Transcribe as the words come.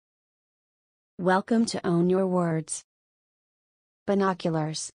Welcome to Own Your Words.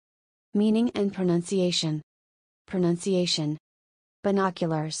 Binoculars. Meaning and pronunciation. Pronunciation.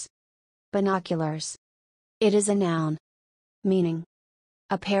 Binoculars. Binoculars. It is a noun. Meaning.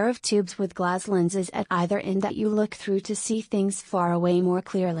 A pair of tubes with glass lenses at either end that you look through to see things far away more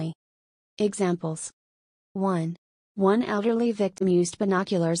clearly. Examples. 1. One elderly victim used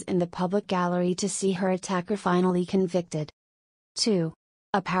binoculars in the public gallery to see her attacker finally convicted. 2.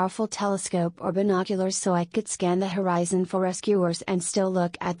 A powerful telescope or binoculars so I could scan the horizon for rescuers and still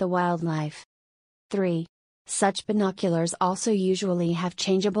look at the wildlife. 3. Such binoculars also usually have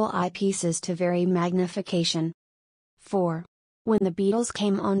changeable eyepieces to vary magnification. 4. When the Beatles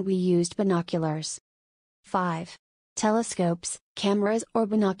came on, we used binoculars. 5. Telescopes, cameras or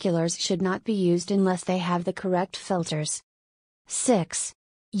binoculars should not be used unless they have the correct filters. 6.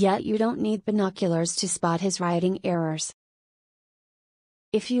 Yet you don't need binoculars to spot his writing errors.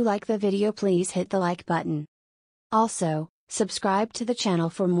 If you like the video, please hit the like button. Also, subscribe to the channel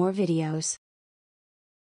for more videos.